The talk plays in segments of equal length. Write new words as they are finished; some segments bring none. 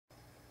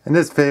In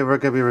this video, we're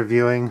going to be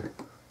reviewing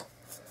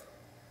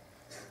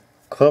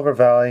Clover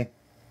Valley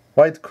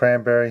white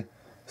cranberry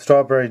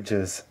strawberry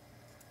juice.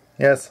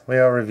 Yes, we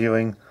are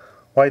reviewing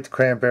white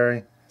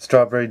cranberry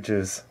strawberry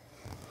juice.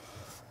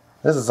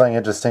 This is something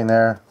interesting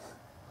there.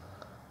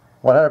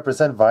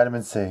 100%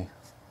 vitamin C.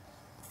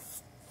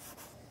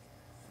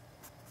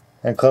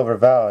 And Clover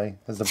Valley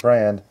is the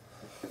brand.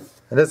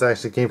 And this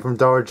actually came from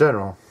Dollar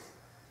General.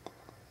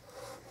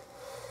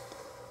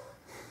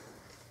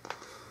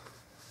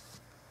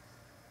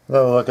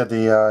 Look at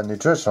the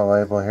nutritional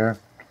label here.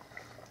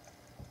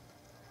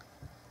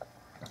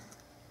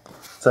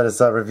 So this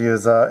review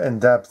is in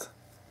depth.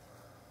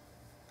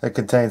 It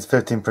contains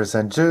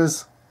 15%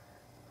 juice,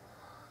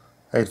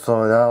 8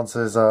 fluid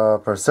ounces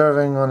per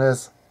serving on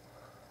this,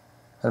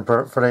 and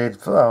for the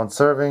 8-ounce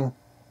serving,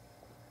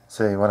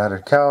 say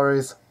 100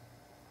 calories,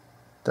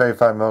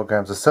 35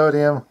 milligrams of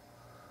sodium,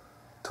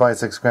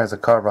 26 grams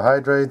of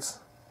carbohydrates,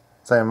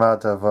 same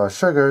amount of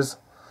sugars,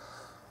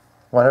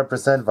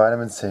 100%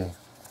 vitamin C.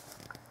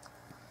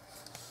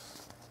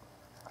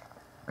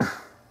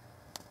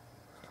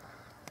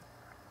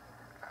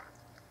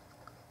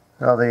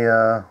 All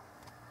the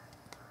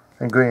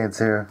ingredients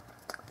here: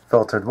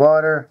 filtered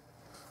water,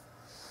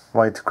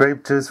 white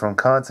grape juice from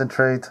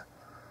concentrate,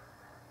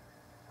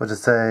 which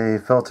is say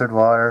filtered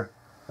water,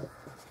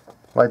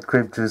 white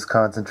grape juice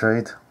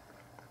concentrate,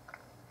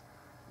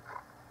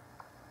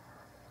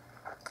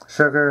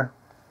 sugar,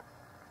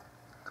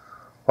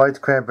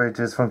 white cranberry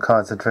juice from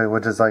concentrate,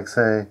 which is like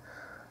say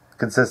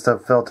consists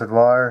of filtered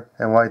water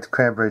and white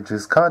cranberry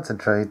juice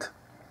concentrate,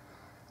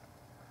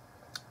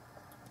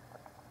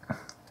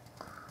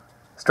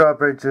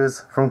 strawberry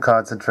juice from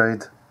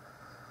concentrate,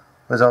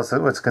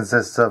 which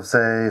consists of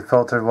say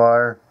filtered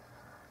water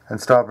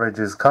and strawberry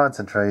juice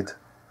concentrate.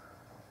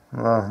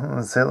 Well,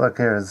 let's see. Look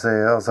here.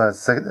 Say it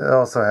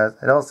also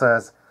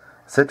has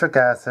citric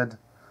acid,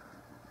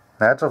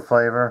 natural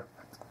flavor,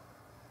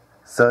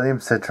 sodium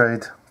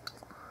citrate,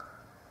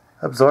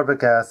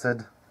 absorbic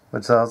acid,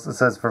 which also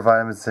says for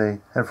vitamin C,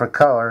 and for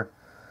color,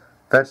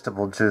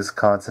 vegetable juice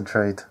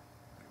concentrate.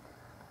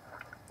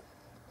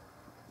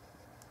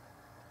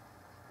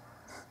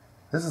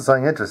 This is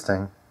something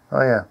interesting.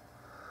 Oh yeah.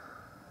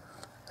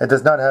 It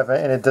does not have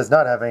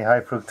any high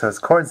fructose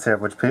corn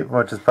syrup,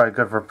 which is probably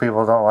good for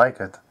people who don't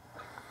like it.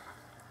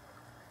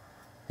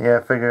 Yeah,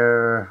 I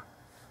figure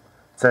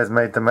it says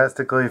made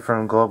domestically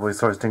from globally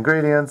sourced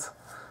ingredients,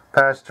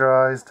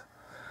 pasteurized,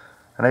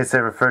 and they say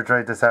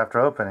refrigerate this after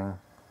opening.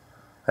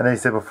 And they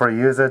say before you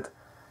use it,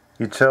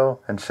 you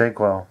chill and shake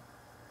well.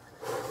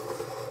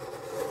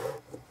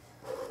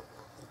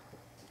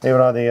 Even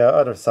on the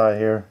other side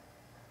here,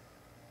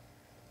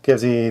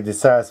 gives you the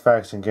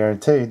satisfaction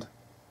guaranteed.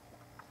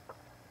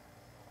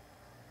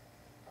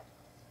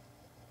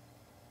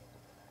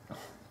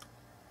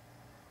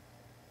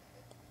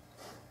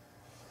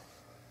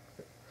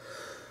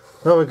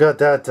 Well, we got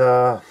that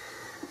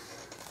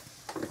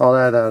all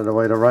that out of the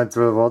way to run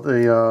through all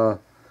the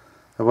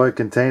what it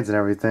contains and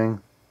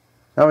everything.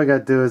 Now we got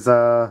to do is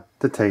the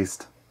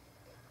taste.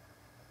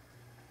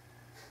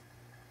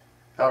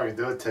 How are we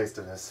gonna do a taste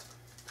of this?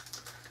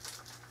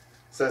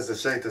 It says to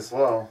shake this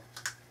well.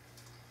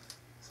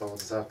 So we'll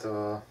just have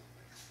to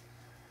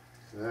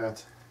do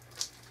that.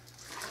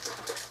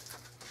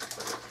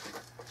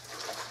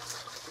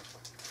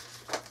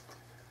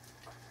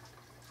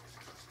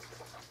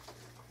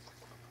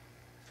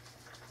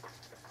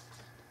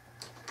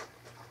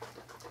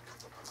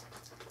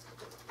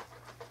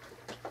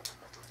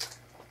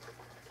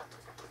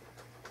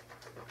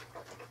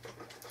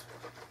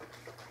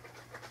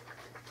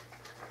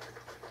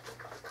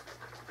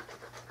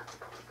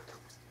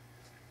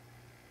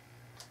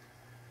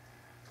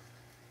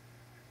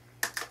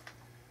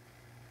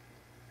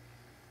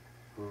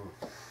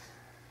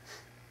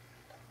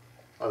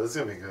 Oh, this is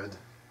gonna be good.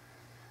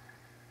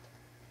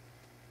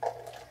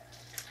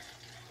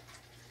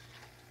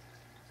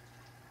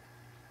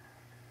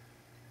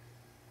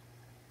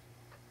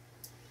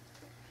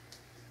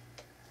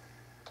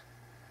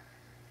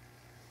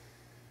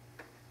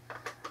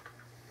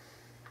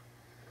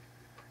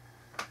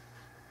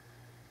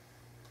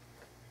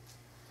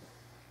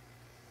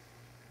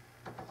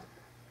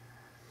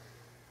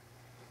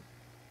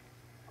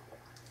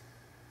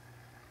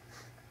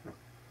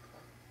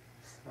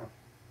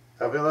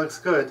 Hope it looks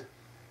good.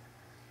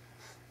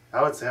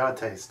 I would say how it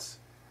tastes.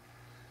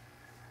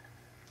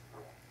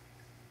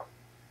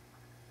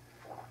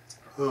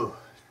 Ooh.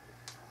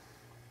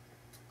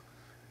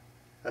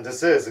 And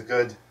this is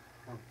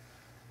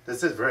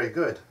very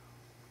good.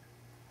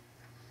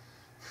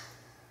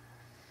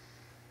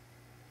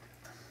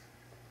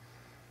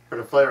 For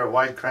the flavor of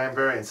white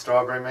cranberry and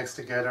strawberry mixed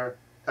together,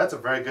 that's a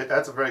very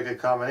good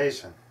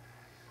combination.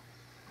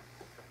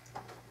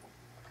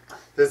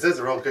 This is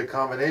a real good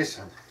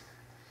combination.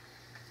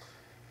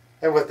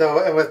 And with no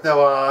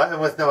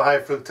high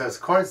fructose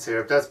corn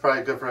syrup, that's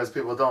probably good for those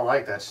people who don't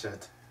like that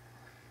shit.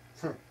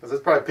 Because there's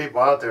probably people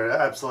out there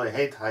that absolutely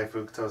hate high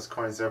fructose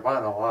corn syrup. I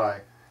don't know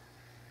why.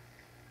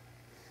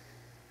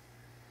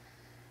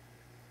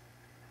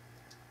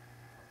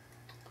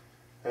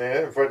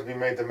 and for it to be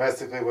made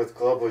domestically with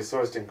globally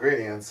sourced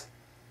ingredients.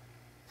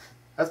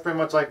 That's pretty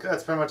much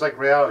like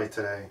reality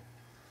today.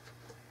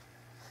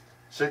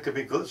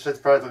 Shit's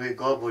practically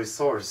globally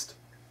sourced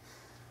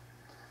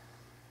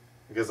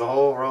because the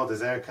whole world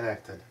is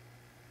interconnected.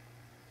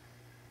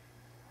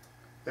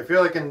 If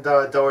you're like in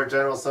Dollar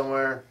General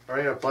somewhere or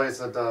any other place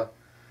and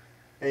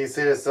you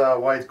see this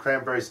white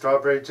cranberry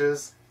strawberry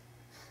juice,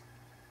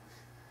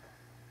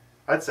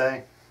 I'd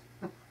say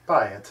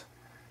buy it.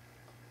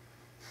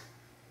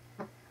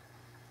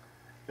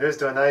 Here's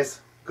to a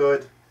nice,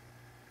 good,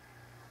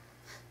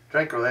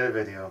 drink-related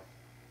video.